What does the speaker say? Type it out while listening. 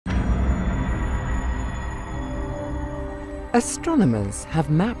Astronomers have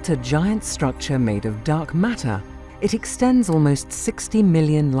mapped a giant structure made of dark matter. It extends almost 60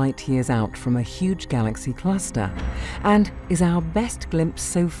 million light-years out from a huge galaxy cluster and is our best glimpse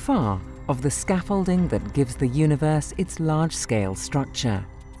so far of the scaffolding that gives the universe its large-scale structure.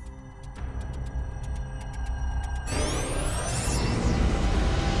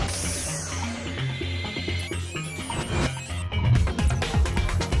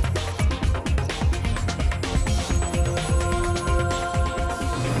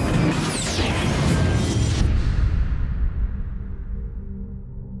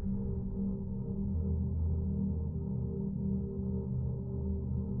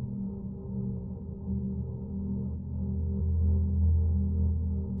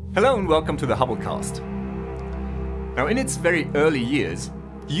 Hello and welcome to the Hubblecast. Now, in its very early years,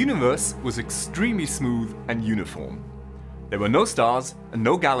 the universe was extremely smooth and uniform. There were no stars and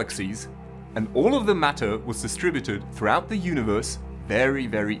no galaxies, and all of the matter was distributed throughout the universe very,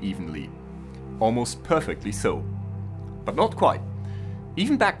 very evenly. Almost perfectly so. But not quite.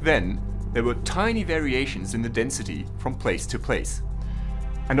 Even back then, there were tiny variations in the density from place to place.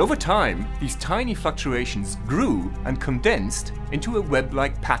 And over time, these tiny fluctuations grew and condensed into a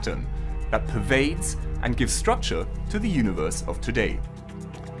web-like pattern that pervades and gives structure to the universe of today.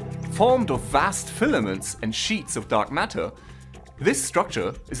 Formed of vast filaments and sheets of dark matter, this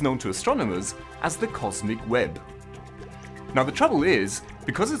structure is known to astronomers as the cosmic web. Now the trouble is,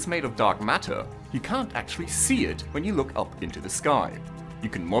 because it's made of dark matter, you can't actually see it when you look up into the sky. You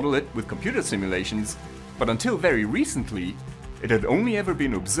can model it with computer simulations, but until very recently, it had only ever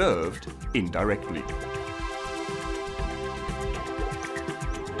been observed indirectly.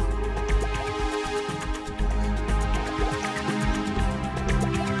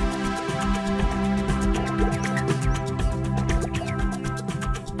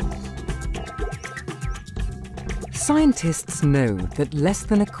 Scientists know that less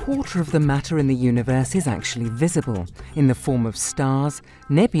than a quarter of the matter in the universe is actually visible, in the form of stars,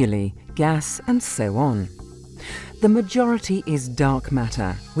 nebulae, gas, and so on. The majority is dark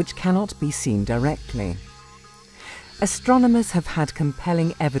matter, which cannot be seen directly. Astronomers have had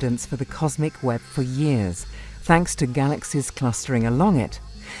compelling evidence for the cosmic web for years, thanks to galaxies clustering along it.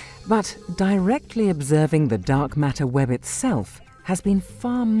 But directly observing the dark matter web itself has been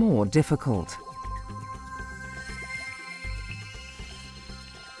far more difficult.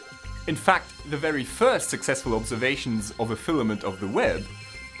 In fact, the very first successful observations of a filament of the web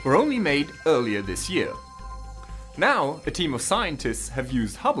were only made earlier this year. Now, a team of scientists have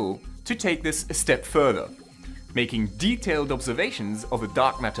used Hubble to take this a step further, making detailed observations of a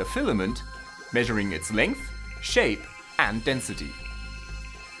dark matter filament, measuring its length, shape, and density.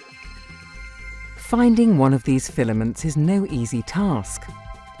 Finding one of these filaments is no easy task.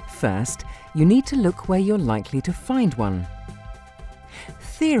 First, you need to look where you're likely to find one.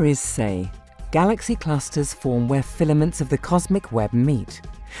 Theories say galaxy clusters form where filaments of the cosmic web meet,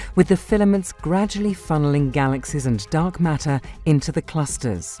 with the filaments gradually funneling galaxies and dark matter into the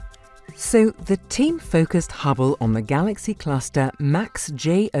clusters. So the team focused Hubble on the galaxy cluster MACS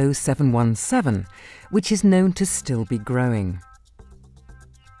J0717, which is known to still be growing.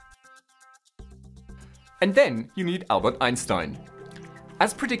 And then you need Albert Einstein.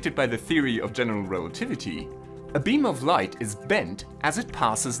 As predicted by the theory of general relativity, a beam of light is bent as it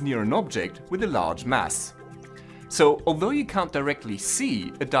passes near an object with a large mass. So, although you can't directly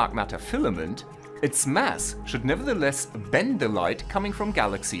see a dark matter filament, its mass should nevertheless bend the light coming from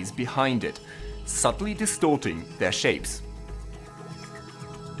galaxies behind it, subtly distorting their shapes.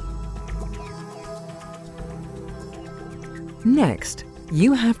 Next,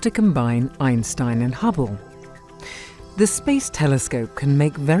 you have to combine Einstein and Hubble. The Space Telescope can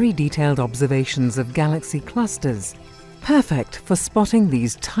make very detailed observations of galaxy clusters, perfect for spotting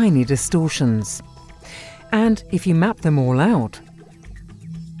these tiny distortions. And if you map them all out,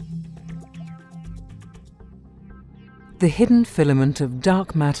 the hidden filament of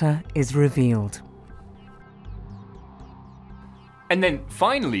dark matter is revealed. And then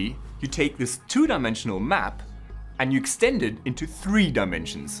finally, you take this two-dimensional map and you extend it into 3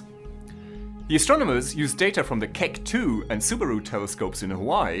 dimensions. The astronomers used data from the Keck-2 and Subaru telescopes in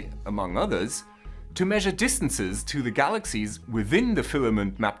Hawaii, among others, to measure distances to the galaxies within the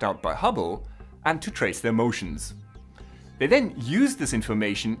filament mapped out by Hubble and to trace their motions. They then used this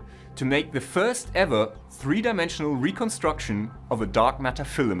information to make the first ever 3-dimensional reconstruction of a dark matter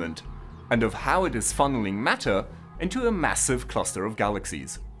filament and of how it is funneling matter into a massive cluster of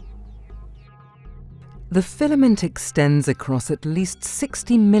galaxies. The filament extends across at least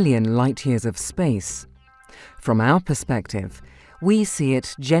 60 million light-years of space. From our perspective, We see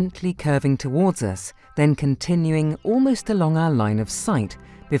it gently curving towards us, then continuing almost along our line of sight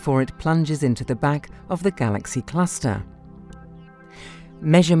before it plunges into the back of the galaxy cluster.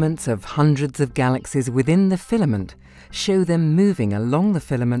 Measurements of hundreds of galaxies within the filament show them moving along the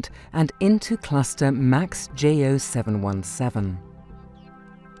filament and into cluster MACS J0717.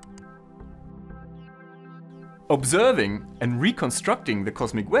 Observing and reconstructing the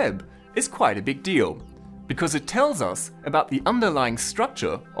cosmic web is quite a big deal, because it tells us about the underlying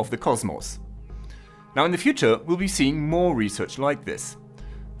structure of the cosmos. Now in the future, we'll be seeing more research like this.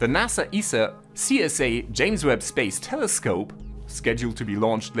 The NASA ESA CSA James Webb Space Telescope, scheduled to be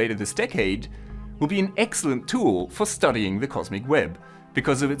launched later this decade, will be an excellent tool for studying the cosmic web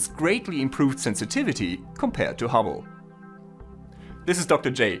because of its greatly improved sensitivity compared to Hubble. This is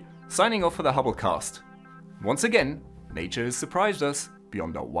Dr. J, signing off for the Hubblecast. Once again, nature has surprised us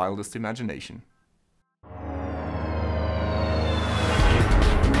beyond our wildest imagination.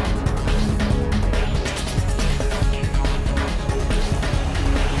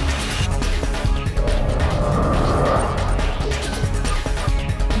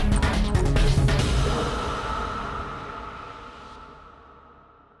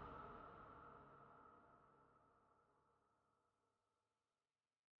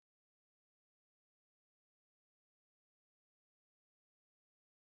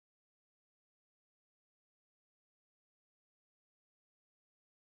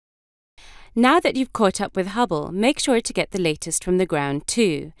 Now that you've caught up with Hubble, make sure to get the latest from the ground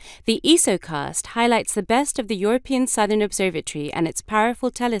too. The ESOcast highlights the best of the European Southern Observatory and its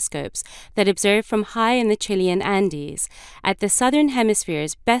powerful telescopes that observe from high in the Chilean Andes, at the Southern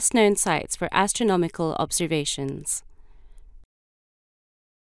Hemisphere's best-known sites for astronomical observations.